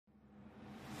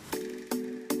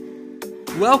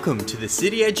Welcome to the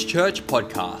City Edge Church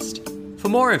podcast. For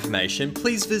more information,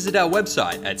 please visit our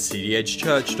website at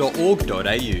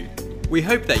cityedgechurch.org.au. We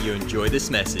hope that you enjoy this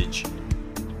message.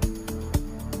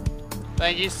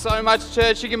 Thank you so much,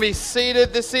 church. You can be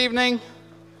seated this evening.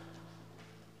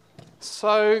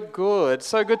 So good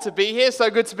to be here.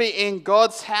 So good to be in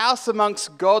God's house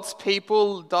amongst God's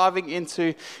people, diving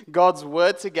into God's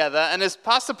word together. And as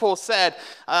Pastor Paul said,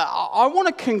 I want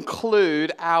to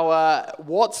conclude our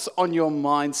What's on Your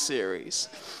Mind series.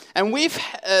 And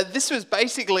this was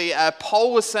basically a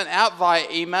poll was sent out via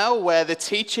email where the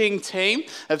teaching team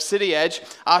of City Edge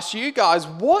asked you guys,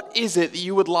 what is it that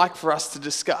you would like for us to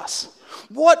discuss?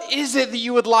 What is it that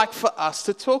you would like for us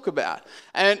to talk about?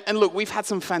 And look, we've had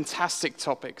some fantastic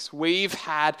topics. We've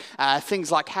had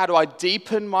things like, how do I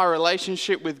deepen my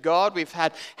relationship with God? We've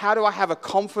had, how do I have a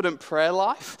confident prayer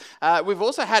life? We've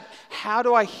also had, how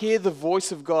do I hear the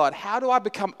voice of God? How do I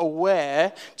become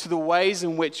aware to the ways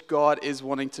in which God is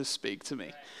wanting to speak to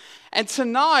me? And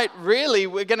tonight, really,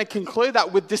 we're going to conclude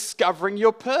that with discovering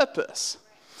your purpose.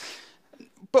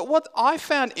 But what I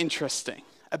found interesting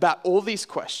about all these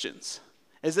questions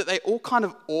is that they all kind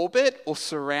of orbit or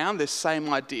surround this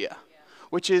same idea,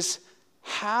 which is,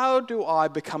 how do I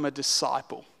become a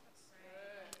disciple?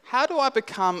 How do I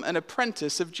become an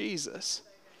apprentice of Jesus?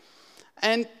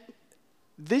 And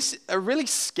this, a really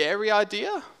scary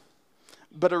idea,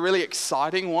 but a really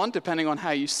exciting one, depending on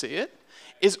how you see it,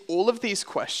 is all of these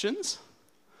questions,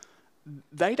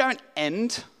 they don't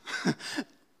end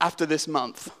after this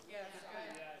month.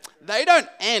 They don't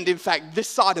end, in fact, this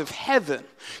side of heaven.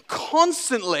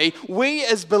 Constantly, we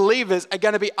as believers are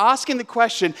going to be asking the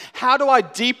question, how do I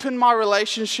deepen my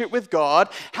relationship with God?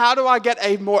 How do I get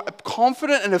a more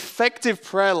confident and effective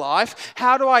prayer life?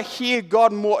 How do I hear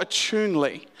God more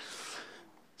attunely?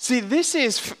 See, this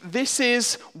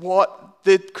is what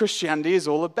the Christianity is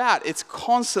all about. It's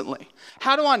constantly.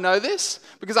 How do I know this?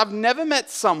 Because I've never met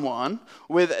someone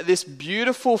with this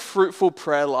beautiful, fruitful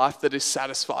prayer life that is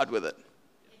satisfied with it.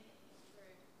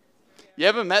 You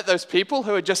ever met those people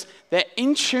who are they're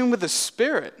in tune with the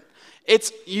Spirit?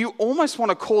 You almost want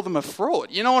to call them a fraud.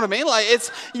 You know what I mean?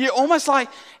 You're almost like,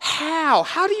 how?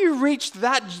 How do you reach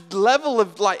that level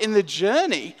of in the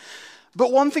journey?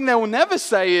 But one thing they will never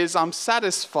say is, I'm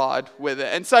satisfied with it.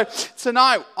 And so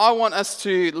tonight, I want us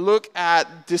to look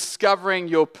at discovering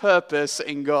your purpose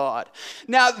in God.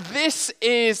 Now, this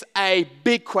is a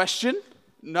big question,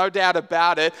 no doubt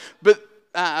about it, but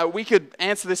we could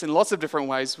answer this in lots of different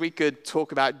ways. We could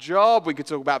talk about job, we could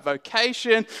talk about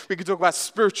vocation, we could talk about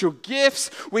spiritual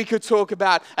gifts, we could talk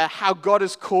about how God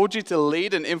has called you to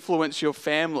lead and influence your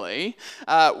family.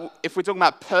 If we're talking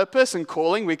about purpose and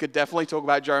calling, we could definitely talk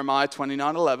about Jeremiah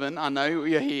 29:11. I know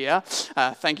you're here.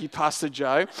 Thank you, Pastor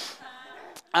Joe.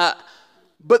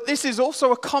 But this is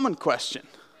also a common question.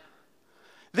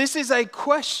 This is a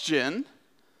question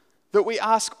that we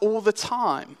ask all the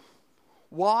time.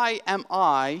 Why am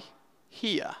I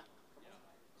here?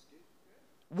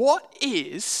 What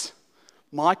is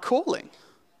my calling?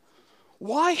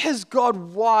 Why has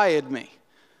God wired me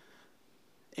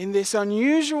in this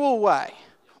unusual way?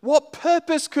 What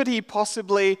purpose could He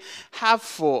possibly have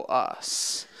for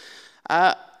us?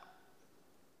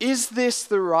 Is this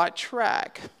the right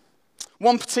track?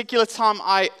 One particular time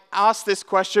I asked this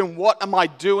question, what am I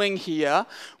doing here,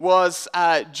 was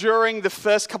during the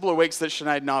first couple of weeks that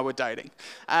Sinead and I were dating.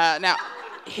 Now,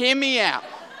 hear me out.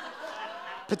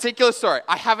 Particular story.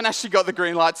 I haven't actually got the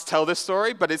green light to tell this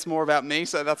story, but it's more about me,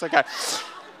 so that's okay.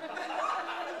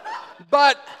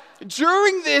 But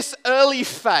during this early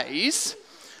phase,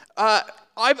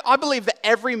 I believe that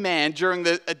every man during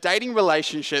a dating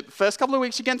relationship, the first couple of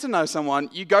weeks you get to know someone,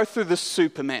 you go through the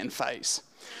Superman phase.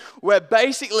 Where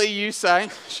basically you say,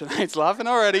 Sinead's laughing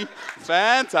already,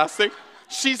 fantastic.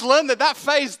 She's learned that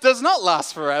phase does not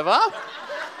last forever.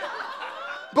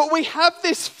 But we have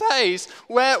this phase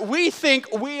where we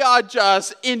think we are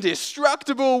just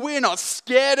indestructible, we're not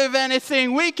scared of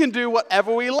anything, we can do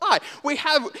whatever we like. We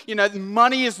have,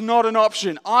 money is not an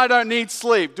option. I don't need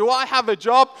sleep. Do I have a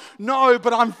job? No,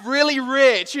 but I'm really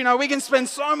rich. We can spend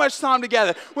so much time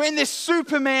together. We're in this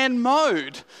Superman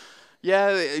mode.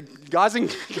 Yeah, guys and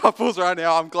couples right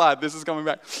now, I'm glad this is coming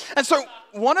back. And so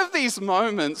one of these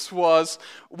moments was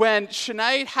when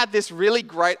Sinead had this really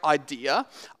great idea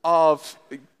of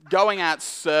going out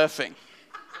surfing.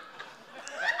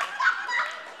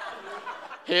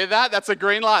 Hear that? That's a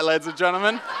green light, ladies and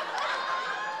gentlemen.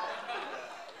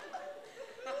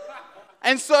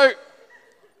 And so,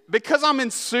 because I'm in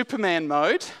Superman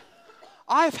mode,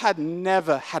 I've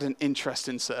never had an interest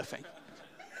in surfing.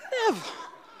 Never.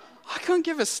 I couldn't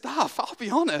give a stuff, I'll be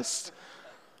honest.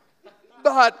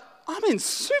 But I'm in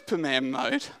Superman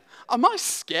mode. Am I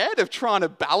scared of trying to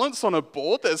balance on a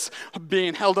board that's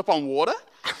being held up on water?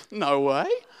 No way.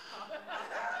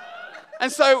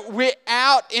 And so we're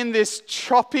out in this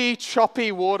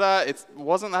choppy water. It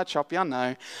wasn't that choppy, I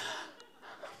know.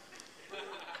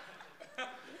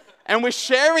 And we're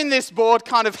sharing this board,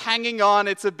 kind of hanging on.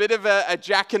 It's a bit of a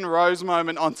Jack and Rose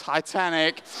moment on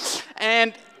Titanic.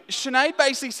 And Sinead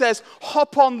basically says,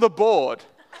 hop on the board.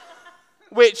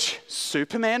 Which,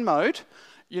 Superman mode.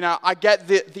 You know, I get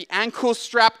the ankle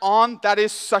strap on. That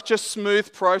is such a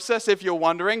smooth process if you're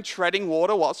wondering. Treading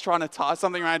water whilst trying to tie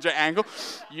something around your ankle.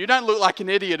 You don't look like an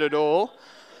idiot at all.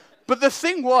 But the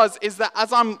thing is that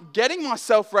as I'm getting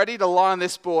myself ready to lie on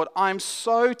this board, I'm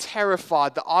so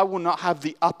terrified that I will not have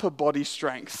the upper body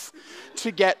strength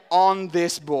to get on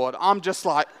this board. I'm just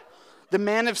like, the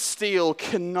man of steel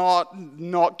cannot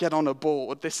not get on a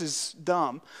board. This is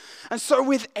dumb. And so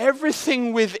with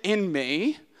everything within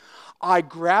me, I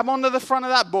grab onto the front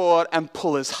of that board and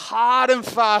pull as hard and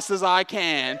fast as I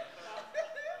can.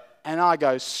 And I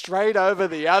go straight over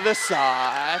the other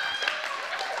side.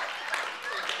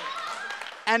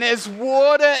 And as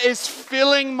water is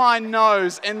filling my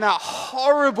nose in that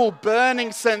horrible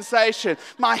burning sensation,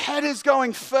 my head is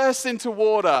going first into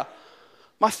water.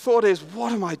 My thought is,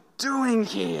 what am I doing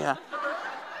here?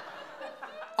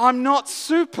 I'm not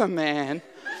Superman.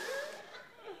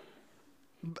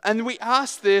 And we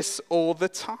ask this all the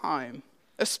time,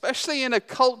 especially in a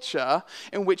culture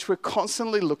in which we're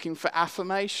constantly looking for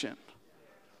affirmation,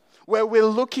 where we're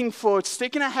looking for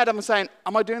sticking our head up and saying,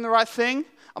 am I doing the right thing?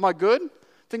 Am I good?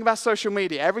 Think about social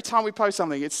media. Every time we post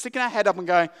something, it's sticking our head up and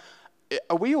going,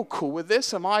 are we all cool with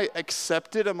this? Am I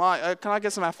accepted? Can I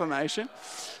get some affirmation?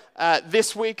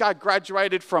 This week I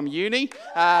graduated from uni.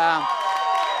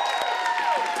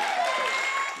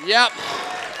 Yep.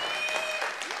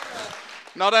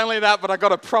 Not only that, but I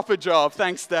got a proper job.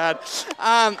 Thanks, Dad.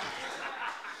 But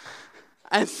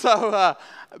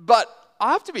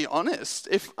I have to be honest,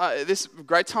 if this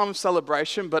great time of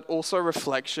celebration, but also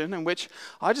reflection, in which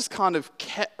I just kind of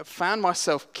found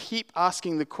myself keep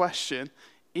asking the question,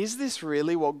 is this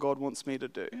really what God wants me to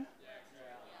do?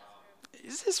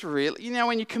 Is this really? You know,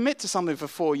 when you commit to something for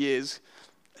 4 years,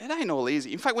 it ain't all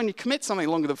easy. In fact, when you commit something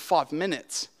longer than 5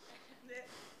 minutes,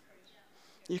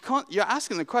 you're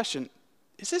asking the question,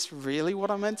 is this really what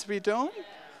I'm meant to be doing?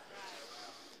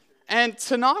 And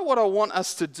tonight what I want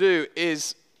us to do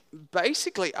is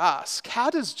basically ask,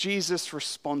 how does Jesus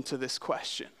respond to this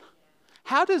question?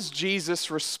 How does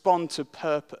Jesus respond to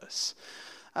purpose?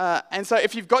 And so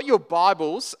if you've got your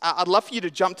Bibles, I'd love for you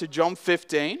to jump to John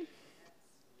 15.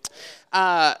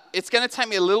 It's going to take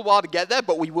me a little while to get there,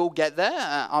 but we will get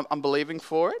there. I'm believing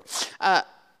for it.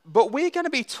 But we're going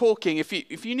to be talking,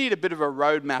 if you need a bit of a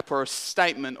roadmap or a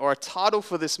statement or a title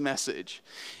for this message,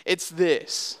 it's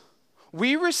this.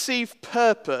 We receive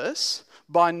purpose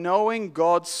by knowing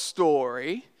God's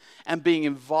story and being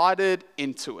invited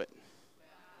into it.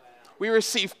 We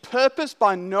receive purpose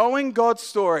by knowing God's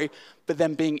story, but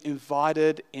then being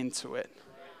invited into it.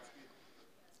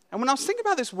 And when I was thinking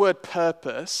about this word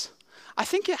purpose, I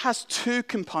think it has two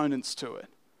components to it.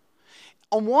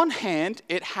 On one hand,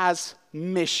 it has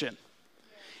mission.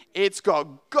 It's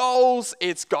got goals,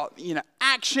 it's got,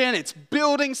 action, it's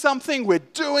building something, we're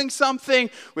doing something,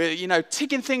 we're,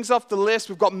 ticking things off the list,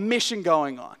 we've got mission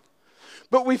going on.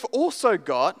 But we've also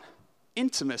got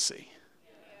intimacy.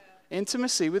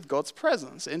 Intimacy with God's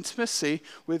presence, intimacy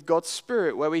with God's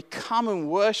Spirit, where we come and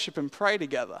worship and pray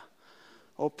together,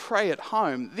 or pray at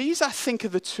home. These, I think, are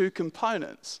the two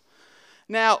components.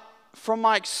 Now, from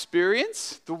my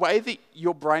experience, the way that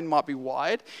your brain might be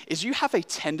wired is you have a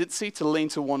tendency to lean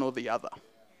to one or the other.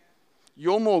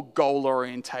 You're more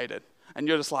goal-orientated, and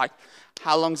you're just like,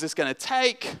 how long is this going to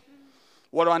take?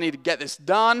 What do I need to get this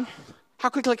done? How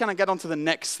quickly can I get on to the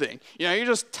next thing? You're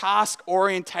just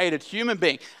task-orientated human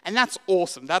being, and that's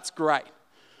awesome. That's great.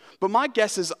 But my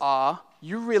guesses are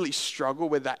you really struggle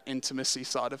with that intimacy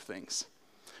side of things.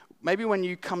 Maybe when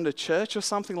you come to church or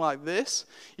something like this,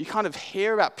 you kind of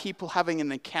hear about people having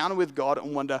an encounter with God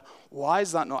and wonder, why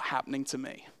is that not happening to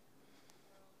me?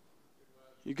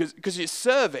 Because you're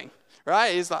serving, right?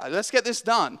 It's like, let's get this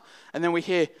done. And then we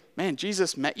hear, man,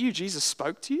 Jesus met you? Jesus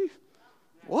spoke to you?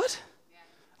 What?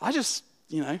 I just,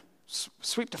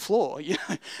 sweep the floor.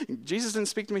 Jesus didn't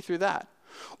speak to me through that.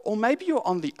 Or maybe you're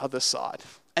on the other side.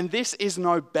 And this is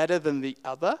no better than the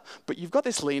other, but you've got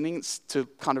this leaning to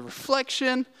kind of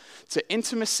reflection, to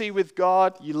intimacy with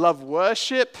God. You love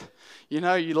worship, you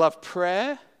love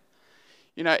prayer.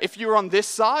 If you're on this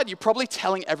side, you're probably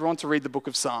telling everyone to read the book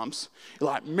of Psalms. You're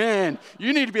like, man,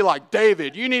 you need to be like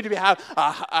David. You need to have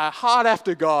a heart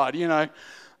after God,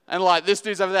 And like this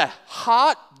dude's over there.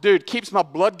 Heart, dude, keeps my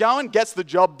blood going, gets the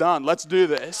job done. Let's do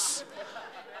this.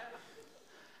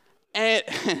 And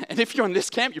if you're in this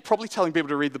camp, you're probably telling people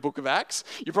to read the book of Acts.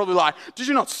 You're probably like, did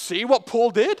you not see what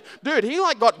Paul did? Dude, he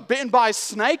like got bitten by a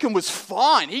snake and was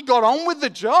fine. He got on with the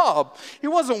job. He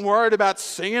wasn't worried about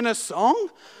singing a song,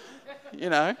 you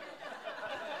know.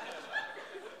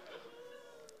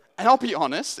 And I'll be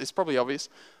honest, it's probably obvious,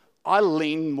 I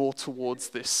lean more towards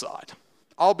this side.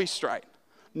 I'll be straight.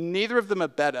 Neither of them are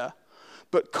better,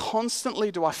 but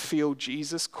constantly do I feel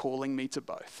Jesus calling me to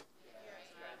both.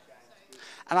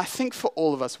 And I think for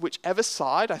all of us, whichever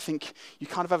side I think you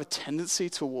kind of have a tendency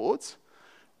towards,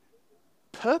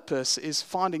 purpose is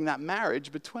finding that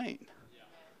marriage between.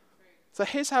 So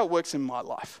here's how it works in my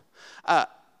life.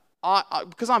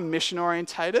 Because I'm mission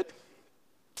orientated,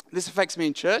 this affects me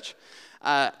in church.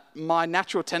 My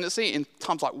natural tendency in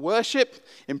times like worship,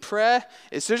 in prayer,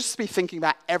 is to just be thinking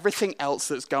about everything else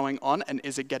that's going on and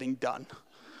is it getting done?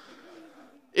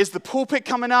 Is the pulpit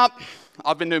coming up?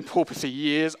 I've been doing pulpit for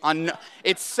years. I know,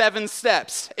 it's 7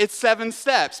 steps. It's 7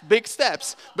 steps. Big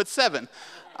steps, but 7.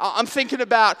 I'm thinking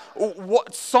about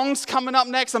what song's coming up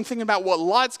next. I'm thinking about what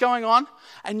light's going on.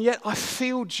 And yet I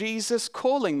feel Jesus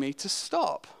calling me to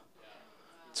stop,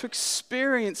 to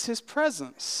experience his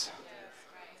presence.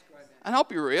 And I'll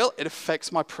be real, it affects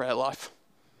my prayer life.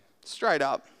 Straight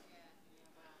up.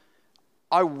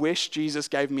 I wish Jesus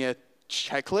gave me a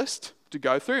checklist to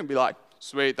go through and be like,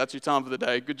 sweet, that's your time for the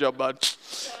day. Good job, bud.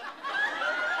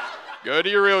 Go to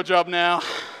your real job now.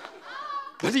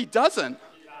 But he doesn't.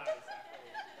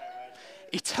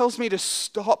 He tells me to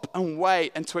stop and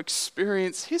wait and to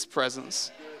experience his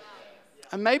presence.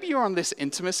 And maybe you're on this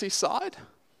intimacy side.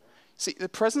 See, the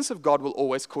presence of God will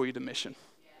always call you to mission.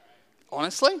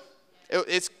 Honestly,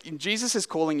 Jesus is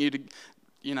calling you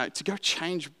to go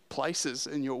change places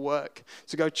in your work,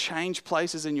 to go change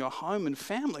places in your home and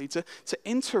family, to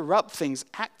interrupt things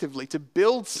actively, to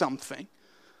build something.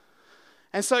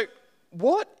 And so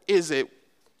what is it?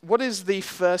 What is the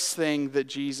first thing that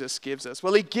Jesus gives us?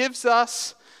 Well, he gives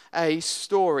us a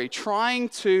story trying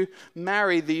to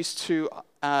marry these two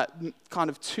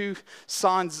two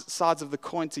sides of the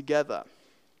coin together.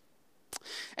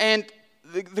 And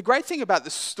the great thing about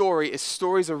the story is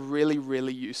stories are really,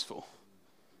 really useful.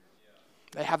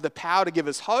 They have the power to give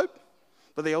us hope,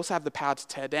 but they also have the power to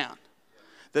tear down.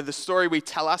 They're the story we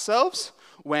tell ourselves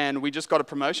when we just got a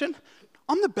promotion.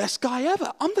 I'm the best guy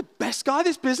ever. I'm the best guy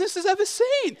this business has ever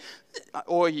seen.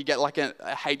 Or you get like a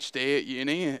HD at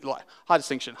uni, like high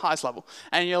distinction, highest level.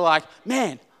 And you're like,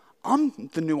 man, I'm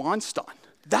the new Einstein.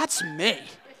 That's me.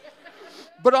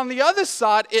 But on the other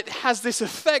side, it has this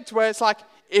effect where it's like,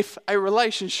 if a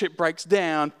relationship breaks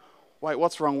down, wait,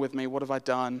 what's wrong with me? What have I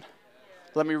done?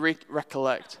 Let me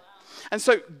recollect. And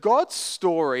so God's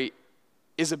story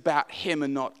is about him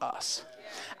and not us.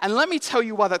 And let me tell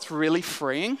you why that's really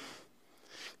freeing.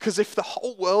 Because if the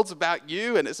whole world's about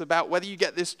you and it's about whether you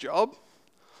get this job,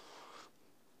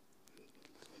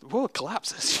 the world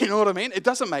collapses. You know what I mean? It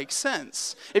doesn't make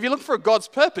sense. If you look for God's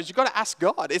purpose, you've got to ask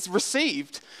God. It's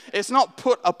received. It's not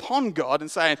put upon God and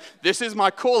saying, this is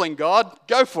my calling, God.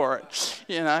 Go for it.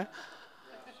 You know?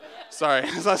 Sorry,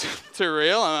 is that too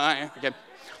real? Okay.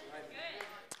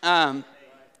 And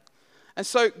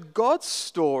so God's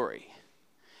story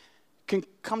can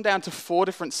come down to 4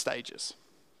 different stages.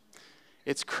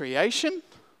 It's creation,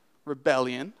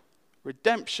 rebellion,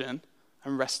 redemption,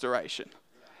 and restoration.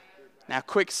 Now,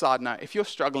 quick side note, if you're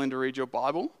struggling to read your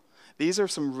Bible, these are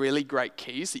some really great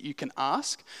keys that you can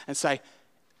ask and say,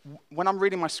 when I'm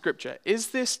reading my scripture, is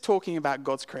this talking about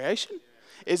God's creation?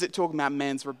 Is it talking about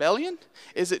man's rebellion?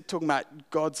 Is it talking about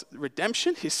God's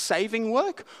redemption, his saving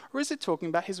work? Or is it talking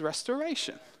about his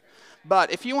restoration?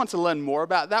 But if you want to learn more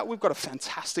about that, we've got a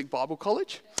fantastic Bible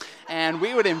college. And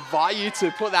we would invite you to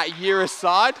put that year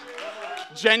aside.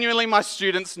 Genuinely, my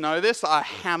students know this. I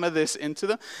hammer this into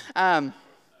them.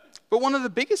 But one of the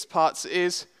biggest parts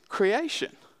is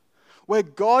creation, where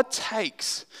God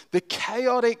takes the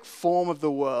chaotic form of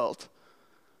the world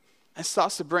and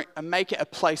starts to make it a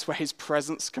place where his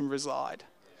presence can reside.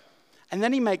 And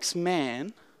then he makes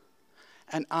man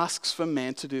and asks for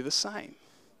man to do the same.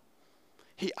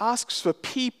 He asks for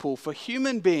people, for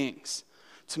human beings,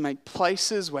 to make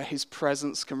places where his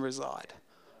presence can reside.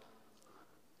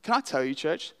 Can I tell you,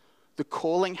 church, the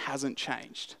calling hasn't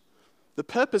changed. The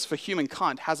purpose for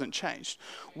humankind hasn't changed.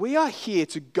 We are here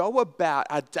to go about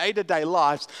our day-to-day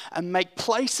lives and make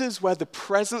places where the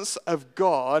presence of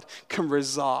God can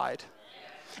reside.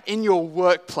 In your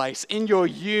workplace, in your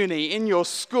uni, in your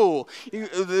school.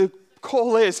 The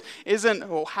call isn't,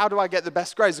 well, how do I get the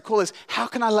best grades? The call is, how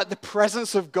can I let the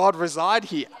presence of God reside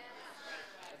here?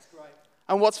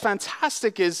 And what's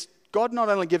fantastic is God not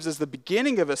only gives us the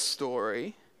beginning of a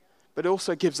story, but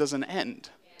also gives us an end.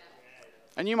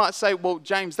 And you might say, well,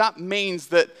 James, that means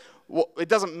that it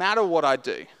doesn't matter what I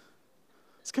do.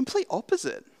 It's complete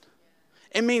opposite.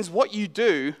 It means what you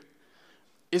do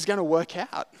is going to work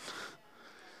out.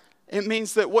 It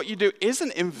means that what you do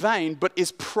isn't in vain, but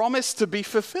is promised to be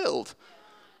fulfilled.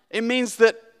 It means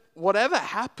that whatever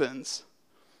happens,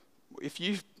 if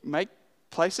you make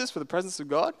places for the presence of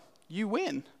God, you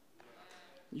win.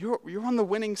 You're on the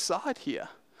winning side here.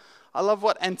 I love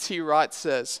what N.T. Wright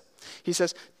says. He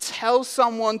says, tell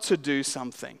someone to do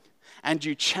something, and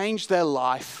you change their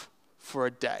life for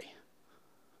a day.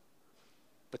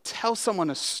 But tell someone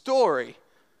a story,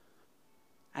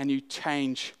 and you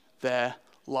change their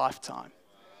lifetime.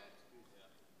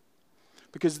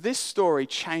 Because this story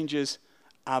changes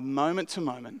our moment to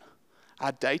moment,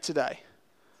 our day to day.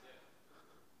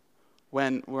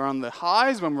 When we're on the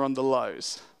highs, when we're on the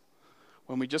lows.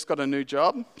 When we just got a new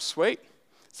job, sweet.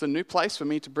 It's a new place for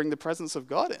me to bring the presence of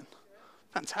God in.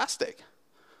 Fantastic.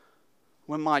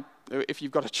 If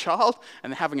you've got a child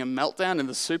and they're having a meltdown in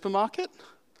the supermarket,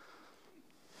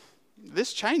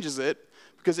 this changes it,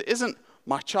 because it isn't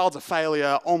my child's a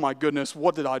failure, oh my goodness,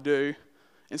 what did I do?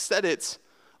 Instead it's,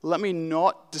 let me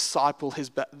not disciple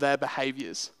their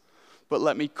behaviors, but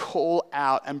let me call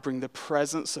out and bring the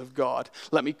presence of God.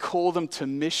 Let me call them to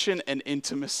mission and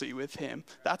intimacy with Him.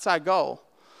 That's our goal.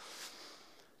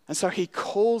 And so He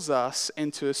calls us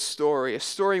into a story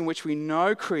in which we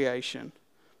know creation,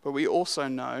 but we also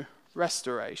know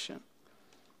restoration.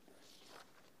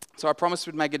 So I promised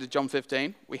we'd make it to John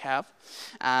 15. We have.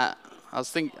 I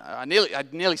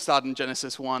nearly started in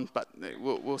Genesis 1, but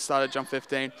we'll start at John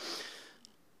 15.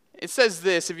 It says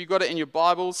this, if you've got it in your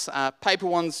Bibles, paper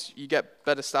ones, you get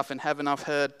better stuff in heaven, I've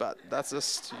heard, but that's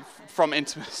just from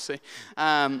intimacy.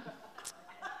 Chapter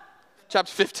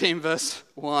 15, verse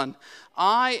 1.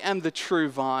 I am the true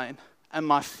vine, and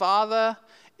my Father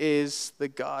is the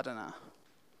gardener.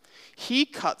 He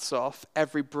cuts off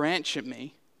every branch in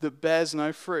me that bears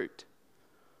no fruit,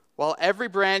 while every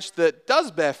branch that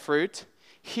does bear fruit,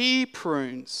 He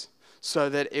prunes so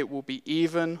that it will be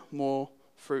even more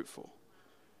fruitful.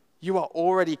 You are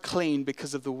already clean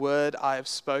because of the word I have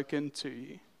spoken to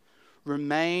you.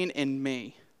 Remain in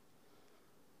me,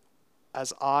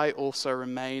 as I also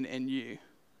remain in you.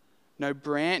 No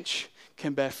branch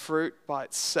can bear fruit by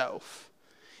itself.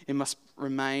 It must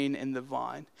remain in the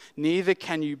vine. Neither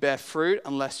can you bear fruit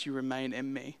unless you remain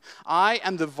in me. I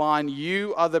am the vine,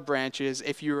 you are the branches.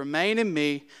 If you remain in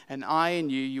me and I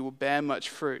in you, you will bear much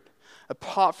fruit.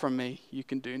 Apart from me, you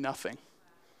can do nothing.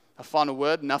 A final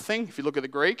word, nothing. If you look at the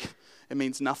Greek, it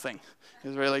means nothing.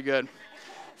 It's really good.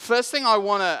 First thing I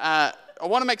want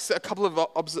to make a couple of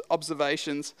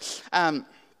observations.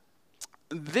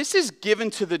 This is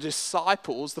given to the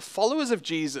disciples, the followers of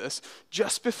Jesus,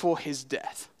 just before His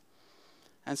death.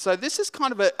 And so this is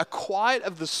kind of a quiet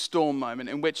of the storm moment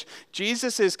in which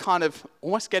Jesus is kind of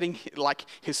almost getting like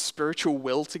his spiritual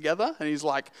will together. And he's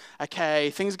like, okay,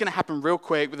 things are going to happen real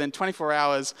quick. Within 24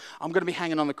 hours, I'm going to be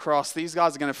hanging on the cross. These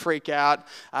guys are going to freak out.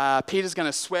 Peter's going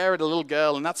to swear at a little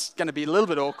girl, and that's going to be a little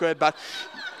bit awkward, but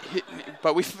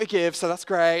we forgive, so that's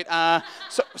great.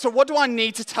 So what do I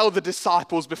need to tell the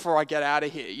disciples before I get out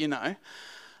of here, you know?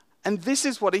 And this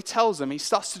is what he tells them. He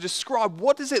starts to describe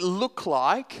what does it look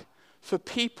like for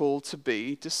people to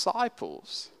be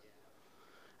disciples.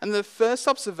 And the first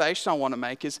observation I want to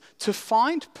make is to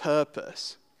find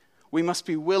purpose, we must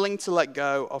be willing to let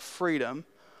go of freedom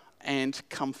and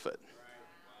comfort.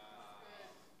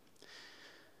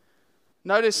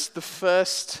 Notice the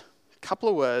first couple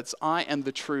of words, I am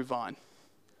the true vine.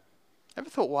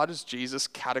 Ever thought, why does Jesus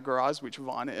categorize which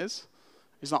vine it is?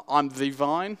 He's not, I'm the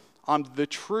vine, I'm the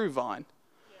true vine.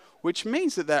 Which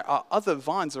means that there are other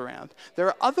vines around. There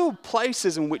are other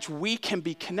places in which we can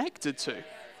be connected to.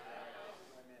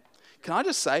 Can I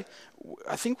just say,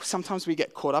 I think sometimes we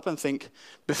get caught up and think,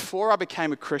 before I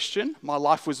became a Christian, my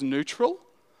life was neutral,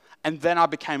 and then I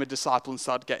became a disciple and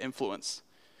started to get influence.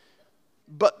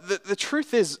 But the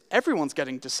truth is, everyone's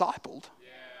getting discipled.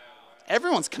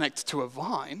 Everyone's connected to a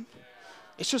vine.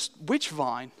 It's just which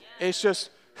vine? It's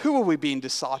just who are we being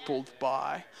discipled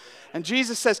by? And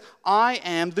Jesus says, I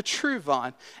am the true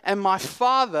vine, and my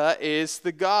Father is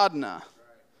the gardener.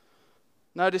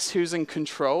 Notice who's in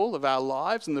control of our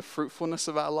lives and the fruitfulness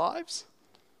of our lives?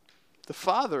 The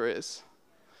Father is.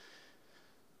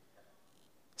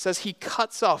 It says, He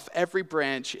cuts off every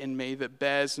branch in me that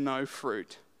bears no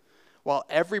fruit, while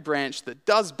every branch that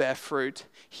does bear fruit,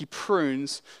 He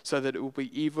prunes so that it will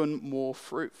be even more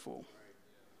fruitful.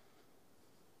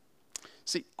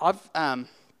 See,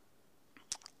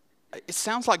 it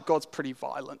sounds like God's pretty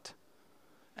violent.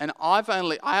 And I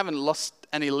haven't lost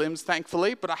any limbs,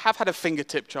 thankfully, but I have had a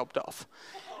fingertip chopped off.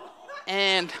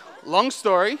 And long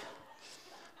story,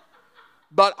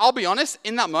 but I'll be honest,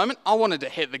 in that moment, I wanted to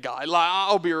hit the guy. Like,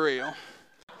 I'll be real.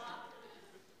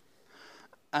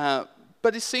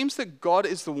 But it seems that God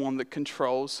is the one that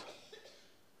controls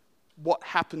what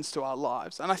happens to our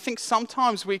lives. And I think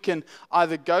sometimes we can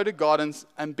either go to God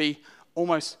and be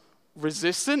almost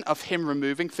resistant of him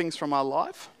removing things from our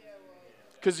life.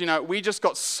 Because, we just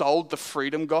got sold the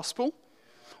freedom gospel.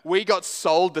 We got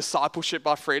sold discipleship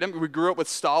by freedom. We grew up with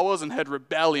Star Wars and had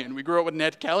rebellion. We grew up with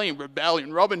Ned Kelly and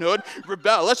rebellion. Robin Hood,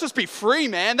 rebel. Let's just be free,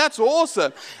 man. That's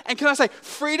awesome. And can I say,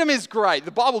 freedom is great.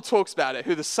 The Bible talks about it.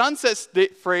 Who the Son sets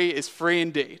free is free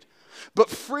indeed.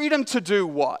 But freedom to do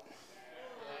what?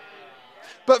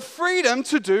 But freedom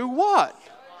to do what?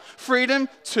 Freedom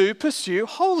to pursue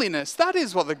holiness. That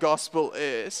is what the gospel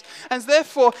is. And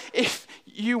therefore, if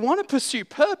you want to pursue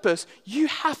purpose, you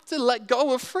have to let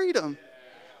go of freedom.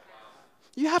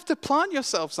 You have to plant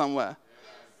yourself somewhere.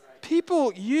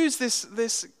 People use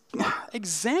this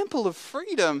example of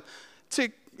freedom to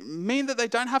mean that they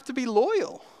don't have to be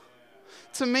loyal,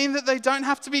 to mean that they don't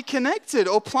have to be connected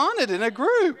or planted in a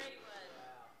group.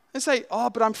 They say, oh,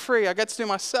 but I'm free. I get to do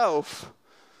myself.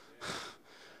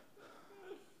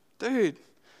 Dude,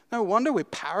 no wonder we're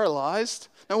paralyzed.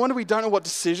 No wonder we don't know what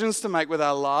decisions to make with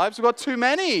our lives. We've got too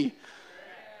many.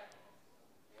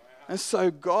 And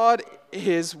so God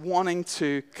is wanting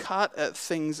to cut at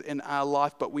things in our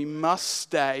life, but we must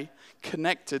stay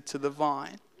connected to the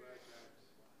vine.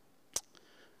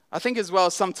 I think as well,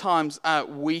 sometimes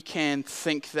we can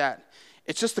think that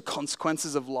it's just the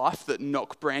consequences of life that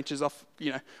knock branches off.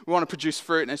 We want to produce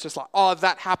fruit, and it's just like, oh,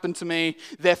 that happened to me,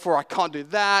 therefore I can't do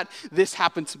that. This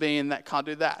happened to me, and that can't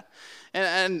do that.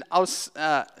 And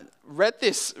I read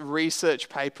this research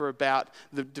paper about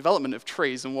the development of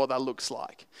trees and what that looks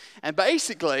like. And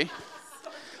basically,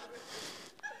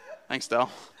 thanks, Dale.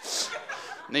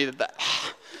 Needed that.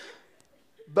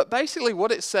 But basically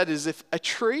what it said is if a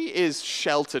tree is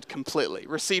sheltered completely,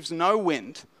 receives no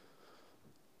wind,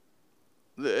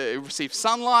 it receives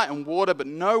sunlight and water, but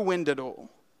no wind at all,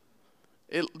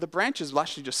 the branches will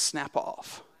actually just snap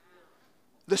off.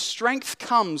 The strength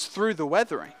comes through the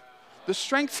weathering. The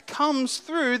strength comes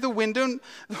through the wind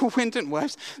and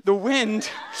waves. The wind.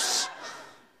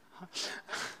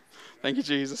 Thank you,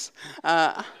 Jesus.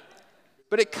 But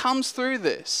it comes through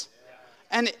this.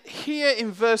 And here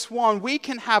in verse 1, we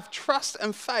can have trust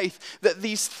and faith that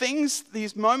these things,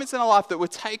 these moments in our life that were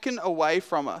taken away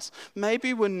from us,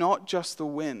 maybe were not just the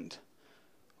wind.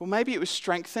 Well, maybe it was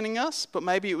strengthening us, but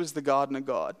maybe it was the gardener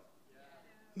God.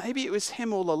 Maybe it was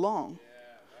him all along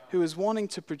who was wanting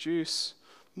to produce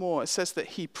more. It says that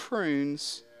he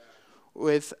prunes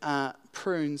with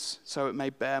prunes so it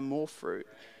may bear more fruit.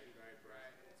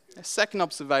 A second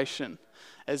observation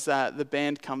as the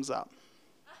band comes up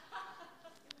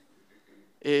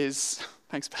is,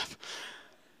 thanks, Beth,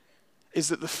 is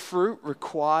that the fruit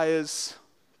requires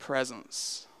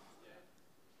presence.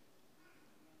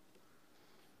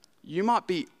 You might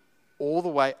be all the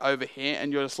way over here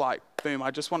and you're just like, boom, I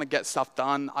just want to get stuff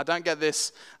done. I don't get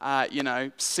this,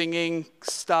 singing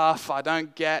stuff. I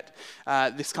don't get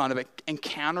this kind of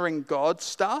encountering God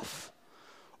stuff.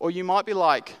 Or you might be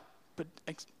like, but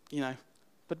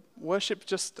worship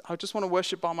I just want to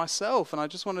worship by myself and I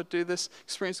just want to do this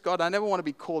experience God. I never want to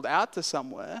be called out to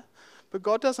somewhere. But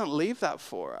God doesn't leave that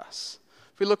for us.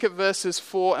 If we look at verses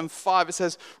 4 and 5, it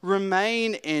says,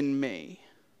 remain in me,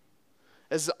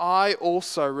 as I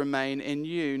also remain in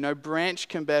you. No branch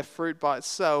can bear fruit by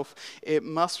itself. It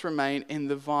must remain in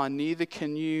the vine. Neither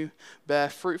can you bear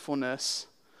fruitfulness,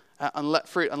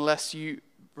 unless you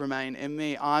remain in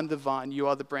me. I'm the vine, you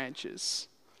are the branches.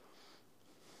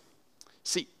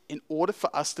 See, in order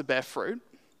for us to bear fruit,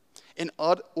 in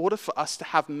order for us to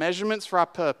have measurements for our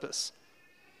purpose,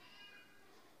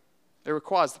 it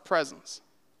requires the presence.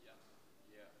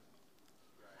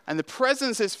 And the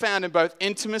presence is found in both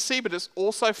intimacy, but it's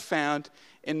also found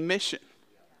in mission.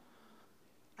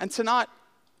 And tonight,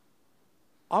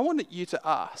 I wanted you to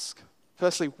ask,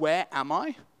 firstly, where am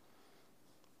I?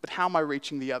 But how am I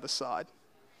reaching the other side?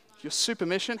 If you're super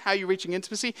mission, how are you reaching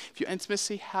intimacy? If you're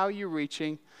intimacy, how are you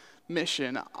reaching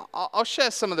mission? I'll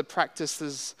share some of the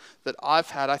practices that I've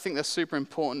had. I think they're super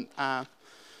important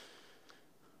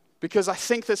because I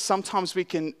think that sometimes we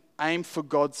can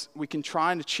we can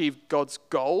try and achieve God's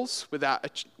goals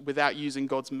without using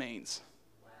God's means.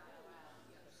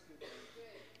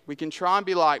 We can try and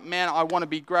be like, man, I want to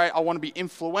be great. I want to be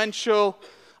influential.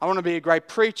 I want to be a great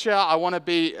preacher. I want to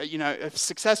be, a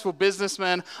successful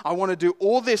businessman. I want to do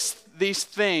all these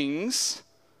things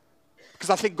because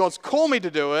I think God's called me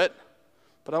to do it,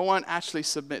 but I won't actually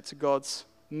submit to God's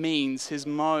means, his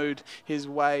mode, his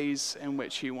ways in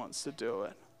which he wants to do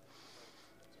it.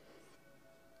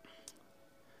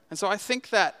 And so I think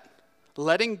that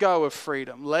letting go of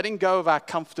freedom, letting go of our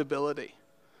comfortability,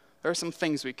 there are some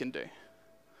things we can do.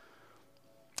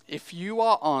 If you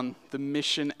are on the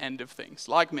mission end of things,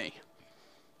 like me,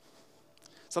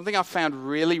 something I've found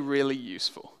really, really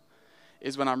useful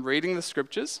is when I'm reading the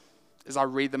scriptures, is I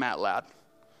read them out loud.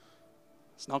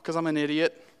 It's not because I'm an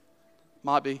idiot,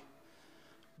 might be,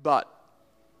 but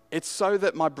it's so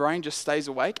that my brain just stays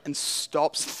awake and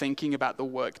stops thinking about the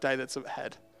workday that's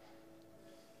ahead.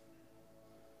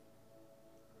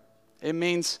 It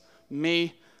means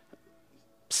me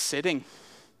sitting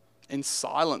in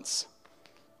silence.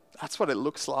 That's what it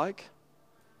looks like.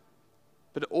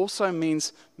 But it also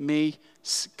means me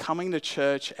coming to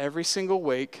church every single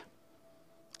week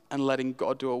and letting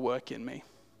God do a work in me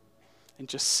and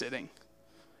just sitting.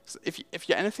 If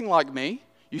you're anything like me,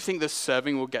 you think that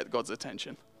serving will get God's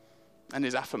attention and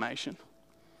his affirmation.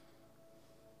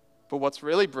 But what's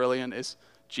really brilliant is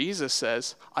Jesus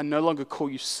says, I no longer call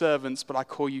you servants, but I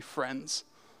call you friends.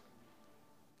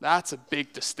 That's a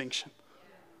big distinction.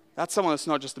 That's someone that's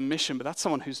not just a mission, but that's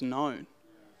someone who's known.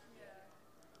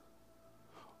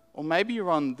 Or maybe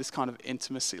you're on this kind of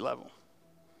intimacy level.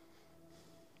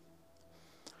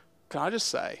 Can I just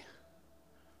say,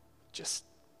 just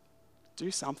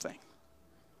do something.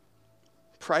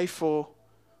 Pray for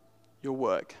your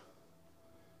work.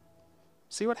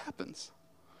 See what happens.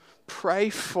 Pray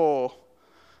for,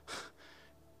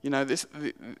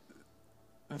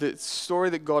 the story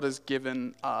that God has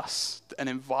given us and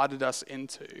invited us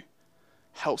into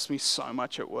helps me so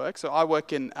much at work. So I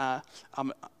work in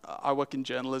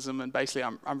journalism, and basically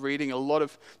I'm reading a lot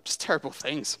of just terrible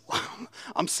things.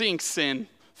 I'm seeing sin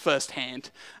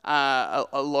firsthand a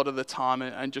lot of the time,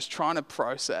 and just trying to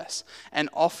process. And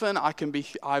often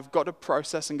I've got to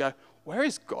process and go, where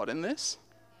is God in this?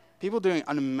 People doing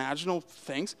unimaginable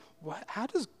things. How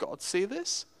does God see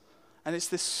this? And it's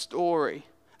this story,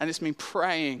 and it's me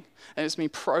praying, and it's me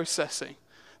processing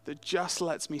that just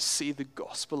lets me see the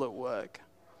gospel at work.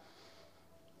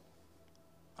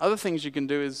 Other things you can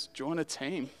do is join a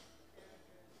team.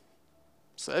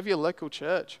 Serve your local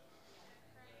church.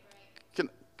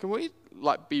 Can we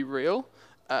be real?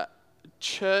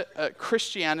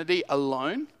 Christianity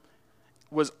alone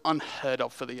was unheard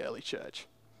of for the early church.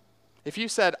 If you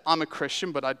said, I'm a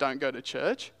Christian, but I don't go to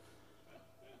church,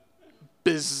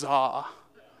 bizarre.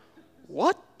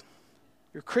 What?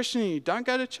 You're a Christian and you don't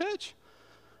go to church?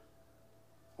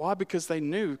 Why? Because they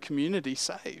knew community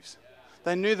saves.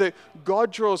 They knew that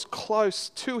God draws close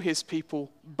to his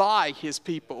people by his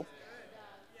people.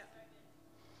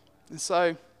 And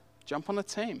so, jump on a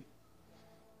team.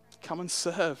 Come and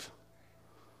serve.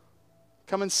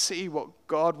 Come and see what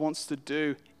God wants to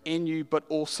do in you, but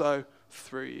also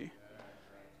through you.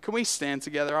 Can we stand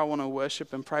together? I want to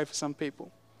worship and pray for some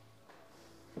people.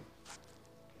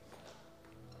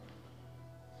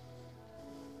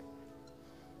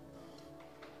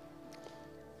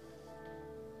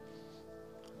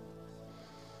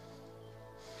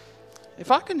 If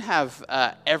I can have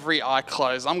every eye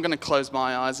closed, I'm going to close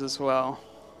my eyes as well.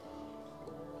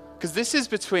 Because this is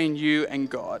between you and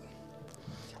God.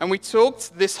 And we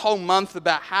talked this whole month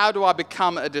about how do I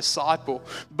become a disciple.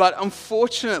 But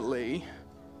unfortunately,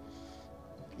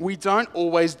 we don't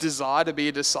always desire to be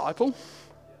a disciple.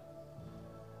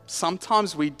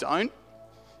 Sometimes we don't.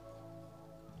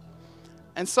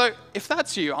 And so if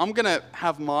that's you, I'm going to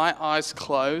have my eyes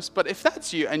closed. But if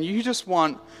that's you and you just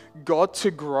want God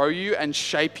to grow you and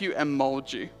shape you and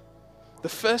mold you, the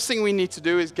first thing we need to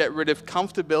do is get rid of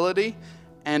comfortability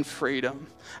and freedom.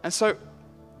 And so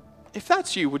if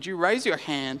that's you, would you raise your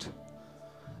hand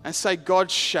and say,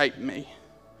 God, shape me,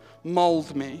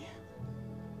 mold me.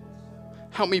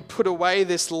 Help me put away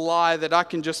this lie that I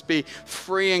can just be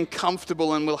free and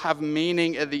comfortable and will have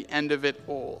meaning at the end of it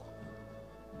all.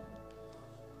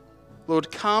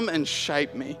 Lord, come and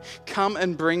shape me. Come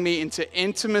and bring me into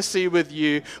intimacy with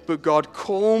you. But God,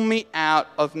 call me out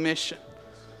of mission.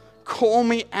 Call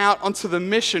me out onto the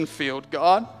mission field,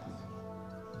 God.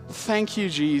 Thank you,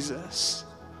 Jesus.